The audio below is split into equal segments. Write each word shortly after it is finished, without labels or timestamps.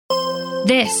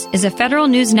This is a Federal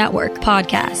News Network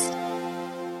podcast.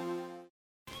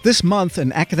 This month,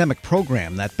 an academic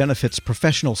program that benefits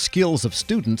professional skills of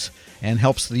students and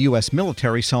helps the U.S.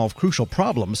 military solve crucial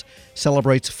problems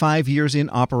celebrates 5 years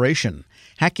in operation.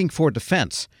 Hacking for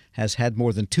Defense has had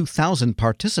more than 2,000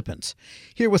 participants.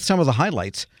 Here with some of the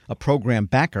highlights, a program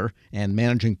backer and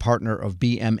managing partner of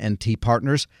BM&T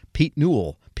Partners, Pete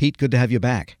Newell. Pete, good to have you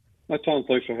back. Hi, Tom.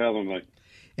 Thanks for having me.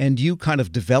 And you kind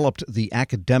of developed the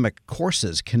academic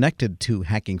courses connected to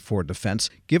Hacking for Defense.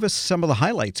 Give us some of the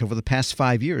highlights over the past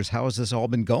 5 years. How has this all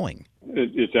been going?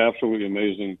 It's absolutely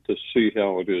amazing to see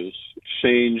how it has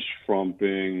changed from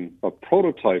being a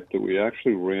prototype that we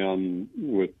actually ran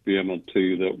with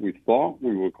BM&T that we thought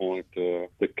we were going to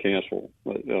cancel.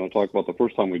 I'll talk about the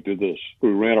first time we did this. We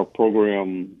ran a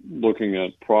program looking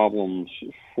at problems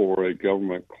for a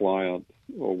government client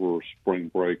over spring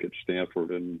break at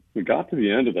Stanford, and we got to the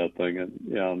end of that thing,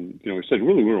 and we said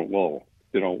really we were low.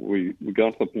 We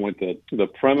got to the point that the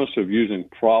premise of using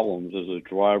problems as a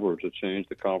driver to change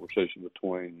the conversation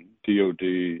between DoD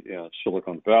and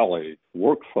Silicon Valley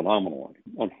worked phenomenally.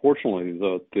 Unfortunately,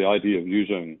 the idea of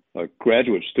using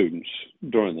graduate students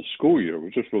during the school year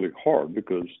was just really hard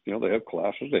because, they have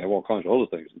classes, they have all kinds of other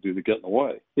things to do to get in the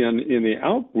way. And in the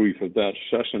outbrief of that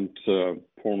session to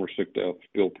former SecDef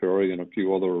Bill Perry and a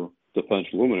few other defense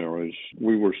luminaries,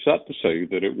 we were set to say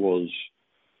that it was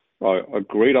a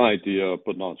great idea,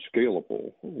 but not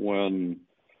scalable, when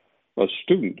a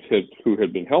student who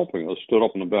had been helping us stood up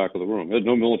in the back of the room, had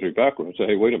no military background, and said,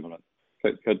 hey, wait a minute,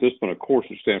 had this been a course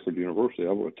at Stanford University,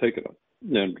 I would have taken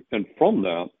it. And from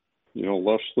that,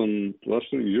 less than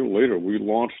a year later, we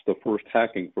launched the first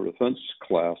Hacking for Defense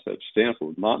class at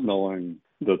Stanford, not knowing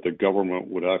that the government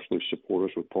would actually support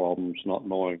us with problems, not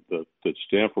knowing that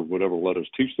Stanford would ever let us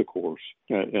teach the course,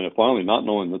 and finally not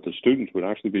knowing that the students would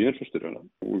actually be interested in it.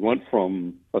 We went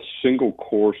from a single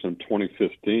course in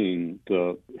 2015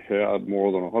 that had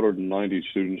more than 190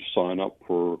 students sign up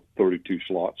for 32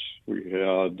 slots. We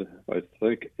had, I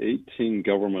think, 18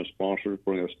 government sponsors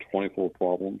bring us 24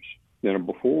 problems. And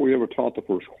before we ever taught the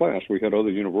first class, we had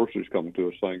other universities coming to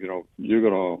us saying, you're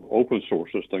going to open source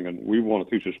this thing, and we want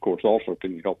to teach this course also.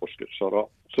 Can you help us get set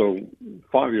up? So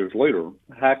 5 years later,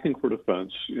 Hacking for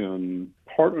Defense, in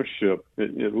partnership,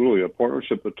 really a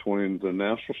partnership between the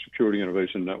National Security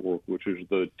Innovation Network, which is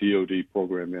the DoD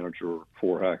program manager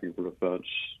for Hacking for Defense,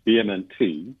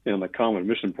 BM&T, and the Common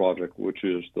Mission Project, which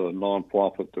is the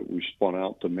nonprofit that we spun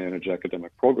out to manage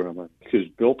academic programming, has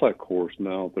built that course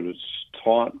now that it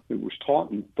was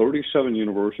taught in 37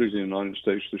 universities in the United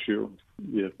States this year.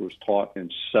 It was taught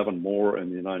in 7 more in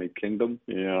the United Kingdom,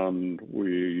 and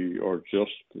we are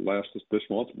just this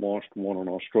month launched one in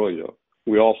Australia.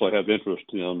 We also have interest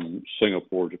in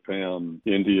Singapore, Japan,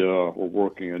 India. We're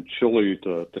working in Chile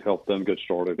to help them get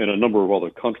started, and a number of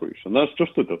other countries. And that's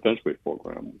just the defense-based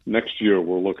program. Next year,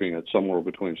 we're looking at somewhere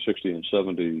between 60 and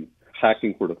 70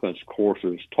 Hacking for Defense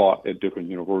courses taught at different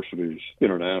universities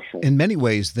internationally. In many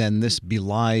ways, then, this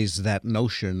belies that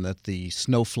notion that the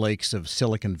snowflakes of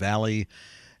Silicon Valley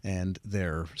and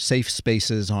their safe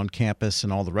spaces on campus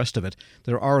and all the rest of it,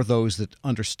 there are those that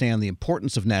understand the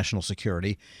importance of national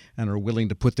security and are willing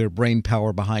to put their brain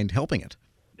power behind helping it.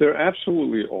 There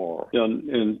absolutely are.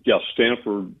 And yes,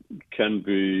 Stanford can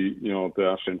be, a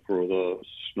bastion for the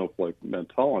snowflake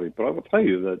mentality. But I will tell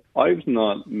you that I've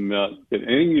not met, at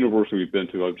any university we've been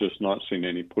to, I've just not seen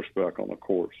any pushback on the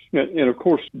course. And of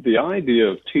course, the idea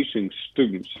of teaching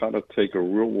students how to take a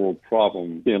real-world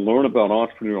problem and learn about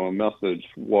entrepreneurial methods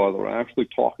while they're actually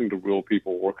talking to real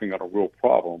people working on a real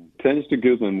problem tends to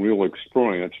give them real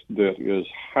experience that is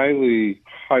highly,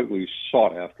 highly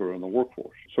sought after in the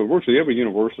workforce. So virtually every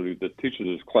university that teaches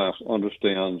this class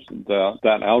understands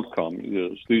that outcome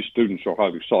is these students are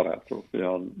highly sought after,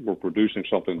 and we're producing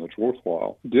something that's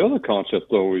worthwhile. The other concept,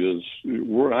 though, is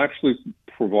we're actually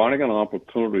providing an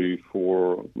opportunity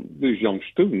for these young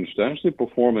students to actually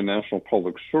perform in national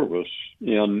public service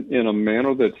in a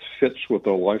manner that fits with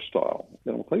their lifestyle.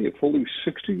 And I'll tell you, fully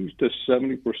 60 to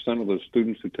 70% of the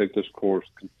students who take this course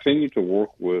continue to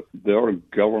work with their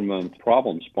government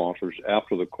problem sponsors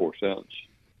after the course ends.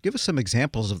 Give us some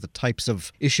examples of the types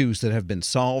of issues that have been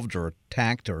solved or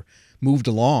attacked or moved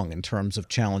along in terms of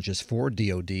challenges for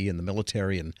DoD and the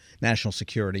military and national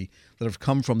security that have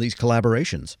come from these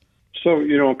collaborations. So,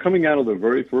 coming out of the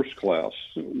very first class,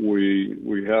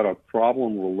 we had a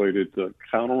problem related to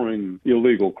countering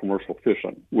illegal commercial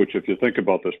fishing, which, if you think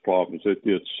about this problem,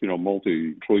 it's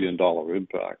multi-trillion-dollar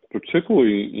impact,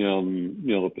 particularly in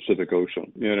the Pacific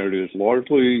Ocean. And it is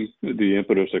largely the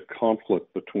impetus of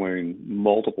conflict between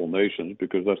multiple nations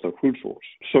because that's their food source.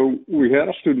 So we had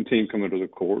a student team come into the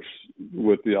course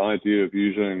with the idea of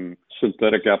using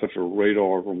synthetic aperture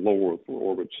radar from low Earth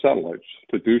orbit satellites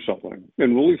to do something,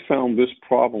 and really found this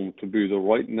problem to be the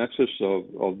right nexus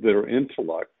of their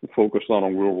intellect focused on a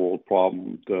real world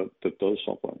problem that does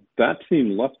something. That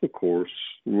team left the course,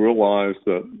 realized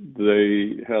that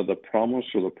they had the promise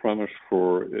or the premise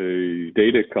for a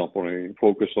data company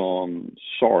focused on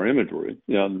SAR imagery,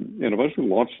 and eventually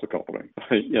launched the company.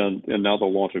 And now they're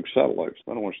launching satellites.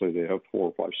 I don't want to say they have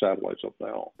 4 or 5 satellites up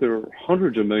now. There are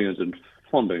hundreds of millions in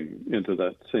funding into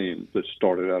that team that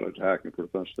started out as Hacking for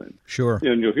Defense team. Sure.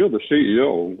 And you'll hear the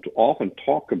CEO often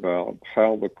talk about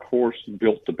how the course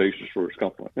built the basis for his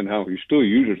company and how he still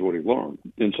uses what he learned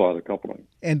inside the company.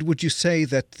 And would you say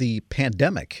that the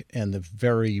pandemic and the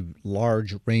very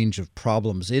large range of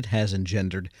problems it has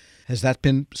engendered, has that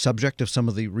been subject of some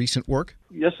of the recent work?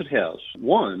 Yes, it has.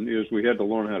 One is we had to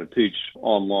learn how to teach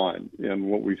online. And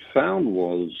what we found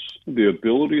was the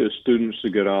ability of students to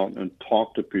get out and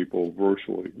talk to people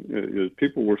virtually.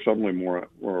 People were suddenly more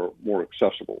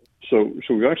accessible. So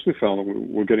we actually found that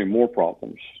we're getting more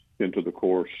problems into the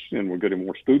course, and we're getting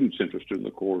more students interested in the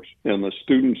course, and the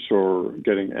students are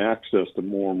getting access to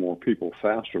more and more people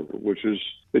faster, which is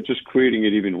it's just creating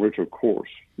an even richer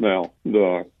course. Now,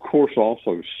 the course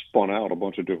also spun out a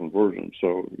bunch of different versions.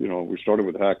 So, we started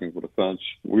with Hacking for Defense.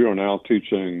 We are now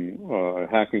teaching a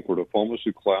Hacking for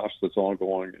Diplomacy class that's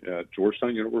ongoing at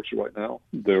Georgetown University right now.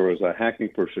 There is a Hacking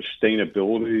for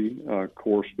Sustainability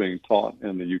course being taught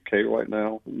in the UK right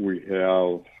now. We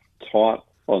have taught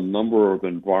a number of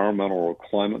environmental or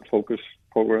climate-focused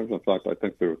programs. In fact, I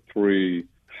think there are 3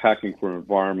 Hacking for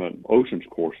Environment Oceans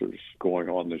courses going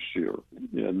on this year.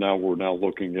 And now we're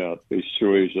looking at a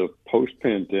series of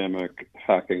post-pandemic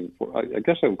hacking for, I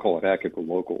guess I would call it Hacking for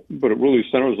Local, but it really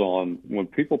centers on when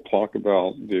people talk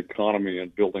about the economy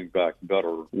and building back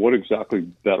better, what exactly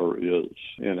better is.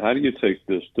 And how do you take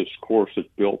this course that's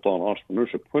built on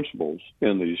entrepreneurship principles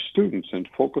and these students and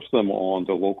focus them on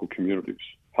the local communities?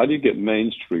 How do you get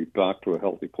Main Street back to a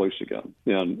healthy place again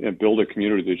and build a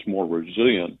community that's more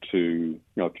resilient to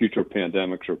future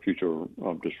pandemics or future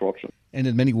disruption? And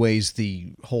in many ways,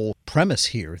 the whole premise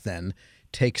here then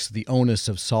takes the onus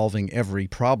of solving every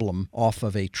problem off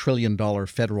of a $1 trillion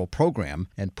federal program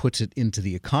and puts it into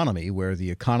the economy, where the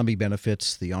economy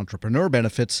benefits, the entrepreneur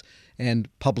benefits, and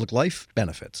public life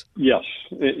benefits. Yes,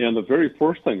 and the very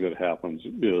first thing that happens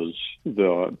is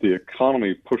the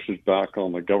economy pushes back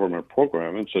on the government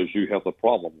program and says you have the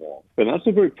problem wrong. And that's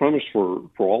the very premise for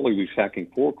all of these Hacking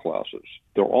 4 classes.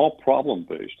 They're all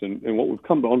problem-based, and what we've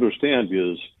come to understand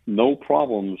is no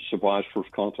problem survives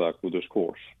first contact with this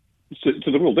course. So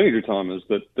the real danger, Tom, is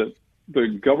that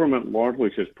the government largely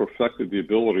has perfected the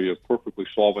ability of perfectly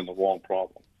solving the wrong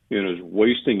problem and is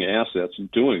wasting assets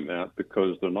doing that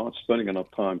because they're not spending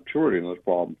enough time curating this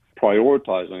problem,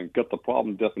 prioritizing, get the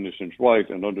problem definitions right,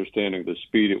 and understanding the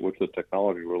speed at which the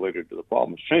technology related to the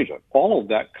problem is changing. All of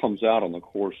that comes out in the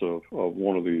course of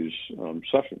one of these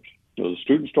sessions. So the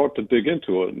students start to dig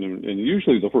into it, and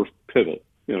usually the first pivot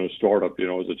startup,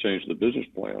 is a change in the business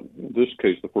plan. In this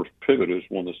case, the first pivot is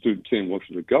when the student team looks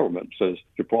at the government and says,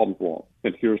 your problem's wrong,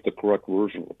 and here's the correct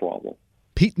version of the problem.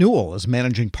 Pete Newell is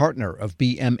managing partner of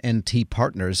BM&T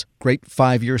Partners. Great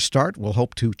 5-year start. We'll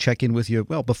hope to check in with you,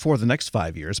 before the next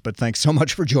 5 years, but thanks so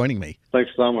much for joining me. Thanks,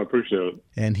 Tom. I appreciate it.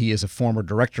 And he is a former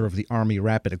director of the Army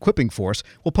Rapid Equipping Force.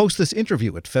 We'll post this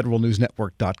interview at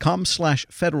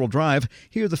federalnewsnetwork.com/Federal Drive.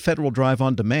 Hear the Federal Drive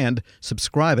on demand.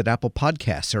 Subscribe at Apple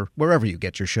Podcasts or wherever you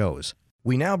get your shows.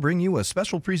 We now bring you a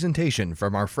special presentation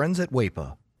from our friends at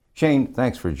WEPA. Shane,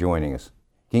 thanks for joining us.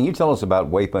 Can you tell us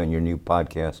about WEPA and your new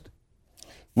podcast?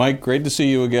 Mike, great to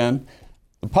see you again.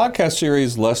 The podcast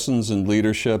series, Lessons in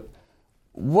Leadership,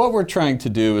 what we're trying to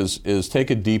do is take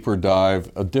a deeper dive,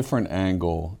 a different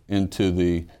angle into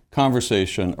the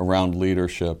conversation around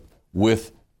leadership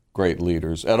with great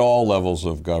leaders at all levels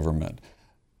of government.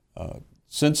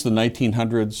 Since the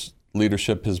 1900s,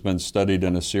 leadership has been studied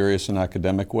in a serious and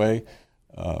academic way.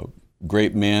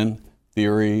 Great man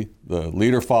theory, the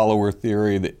leader-follower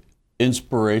theory, the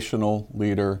inspirational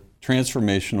leader,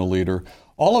 transformational leader.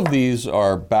 All of these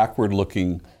are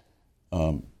backward-looking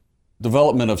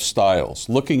development of styles,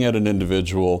 looking at an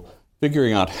individual,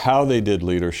 figuring out how they did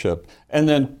leadership, and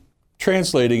then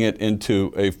translating it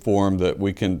into a form that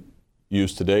we can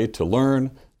use today to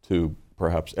learn, to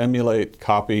perhaps emulate,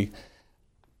 copy.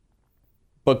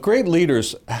 But great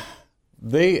leaders,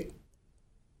 they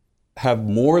have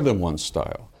more than one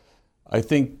style.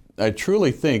 I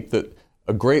truly think that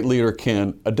a great leader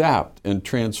can adapt and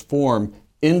transform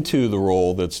into the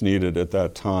role that's needed at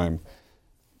that time.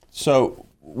 So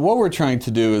what we're trying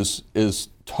to do is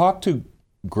talk to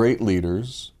great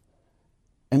leaders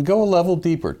and go a level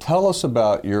deeper. Tell us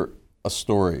about a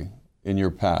story in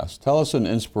your past. Tell us an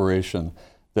inspiration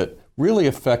that really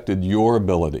affected your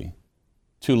ability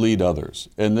to lead others.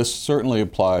 And this certainly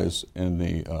applies in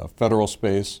the federal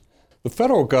space. The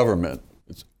federal government,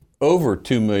 it's over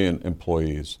 2 million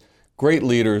employees. Great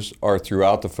leaders are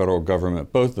throughout the federal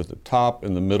government, both at the top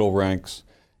and the middle ranks.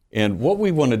 And what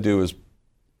we want to do is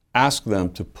ask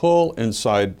them to pull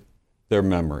inside their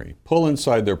memory, pull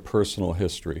inside their personal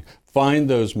history, find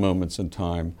those moments in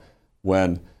time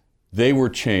when they were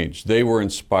changed, they were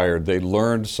inspired, they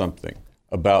learned something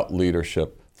about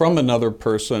leadership from another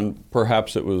person,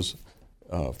 perhaps it was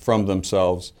from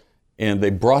themselves, and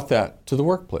they brought that to the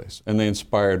workplace and they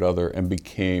inspired others and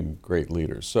became great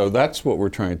leaders. So that's what we're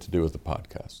trying to do with the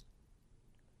podcast.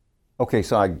 Okay,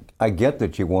 so I get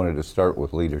that you wanted to start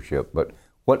with leadership, but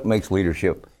what makes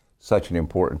leadership such an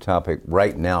important topic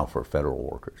right now for federal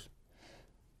workers?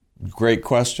 Great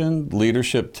question.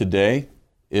 Leadership today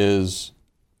is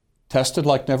tested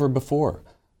like never before.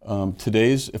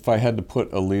 If I had to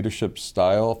put a leadership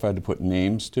style, if I had to put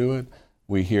names to it,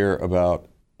 we hear about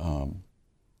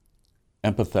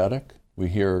empathetic, we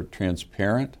hear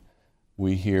transparent,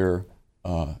 we hear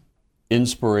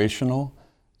inspirational.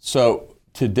 So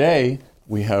today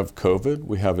we have COVID,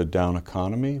 we have a down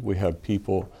economy, we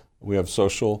have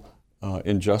social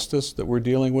injustice that we're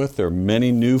dealing with. There are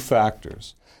many new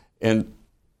factors. And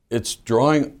it's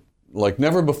drawing like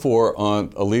never before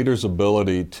on a leader's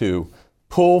ability to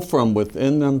pull from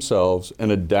within themselves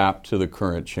and adapt to the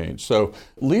current change. So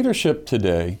leadership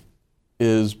today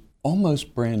is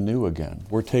almost brand new again.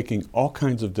 We're taking all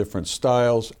kinds of different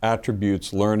styles,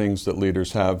 attributes, learnings that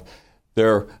leaders have.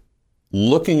 They're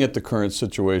looking at the current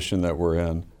situation that we're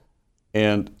in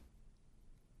and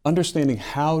understanding,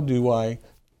 how do I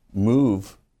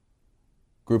move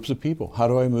groups of people? How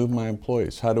do I move my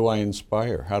employees? How do I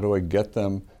inspire? How do I get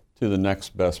them to the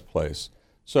next best place?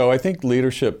 So I think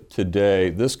leadership today,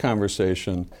 this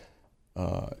conversation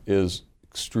is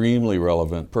extremely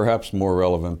relevant, perhaps more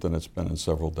relevant than it's been in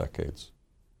several decades.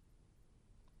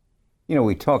 You know,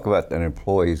 we talk about an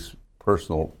employee's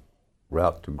personal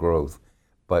route to growth,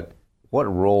 but what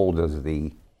role does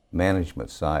the management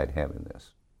side have in this?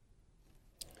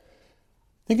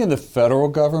 I think in the federal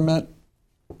government,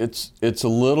 it's a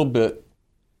little bit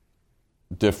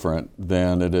different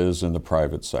than it is in the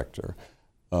private sector.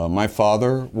 My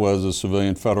father was a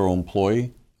civilian federal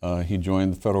employee. He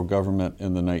joined the federal government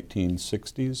in the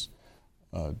 1960s.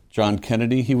 John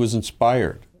Kennedy, he was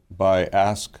inspired by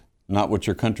ask not what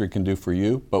your country can do for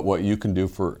you, but what you can do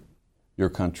for your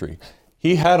country.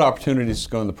 He had opportunities to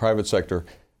go in the private sector.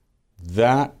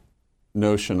 That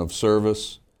notion of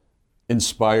service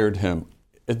inspired him.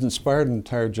 It inspired an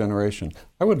entire generation.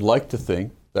 I would like to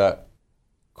think that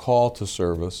call to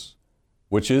service,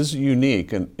 which is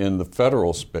unique in the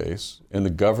federal space, in the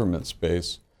government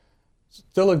space,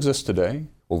 still exists today.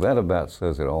 Well, that about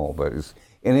says it all, but is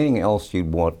anything else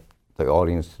you'd want the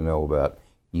audience to know about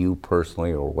you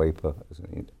personally or WAEPA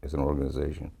as an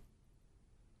organization?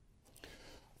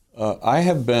 I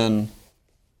have been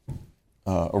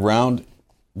around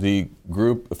the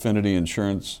group affinity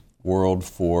insurance world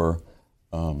for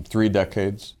 3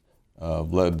 decades.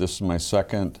 This is my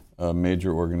second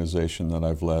major organization that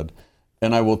I've led.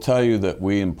 And I will tell you that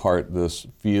we impart this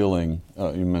feeling,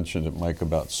 you mentioned it, Mike,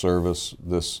 about service,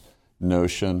 this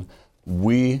notion.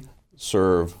 We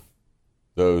serve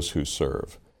those who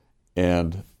serve.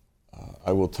 And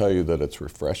I will tell you that it's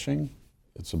refreshing.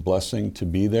 It's a blessing to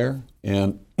be there.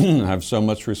 And I have so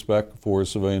much respect for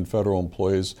civilian federal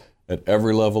employees at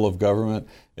every level of government.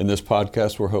 In this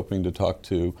podcast, we're hoping to talk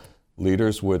to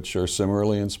leaders which are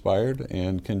similarly inspired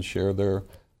and can share their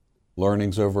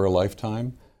learnings over a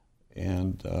lifetime.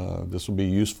 And this will be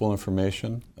useful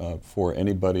information for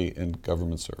anybody in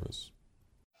government service.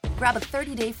 Grab a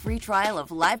 30-day free trial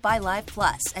of Live by Live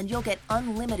Plus, and you'll get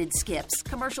unlimited skips,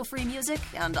 commercial-free music,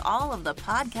 and all of the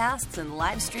podcasts and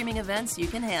live streaming events you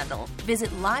can handle. Visit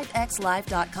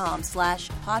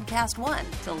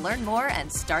livexlive.com/podcast1 to learn more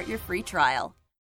and start your free trial.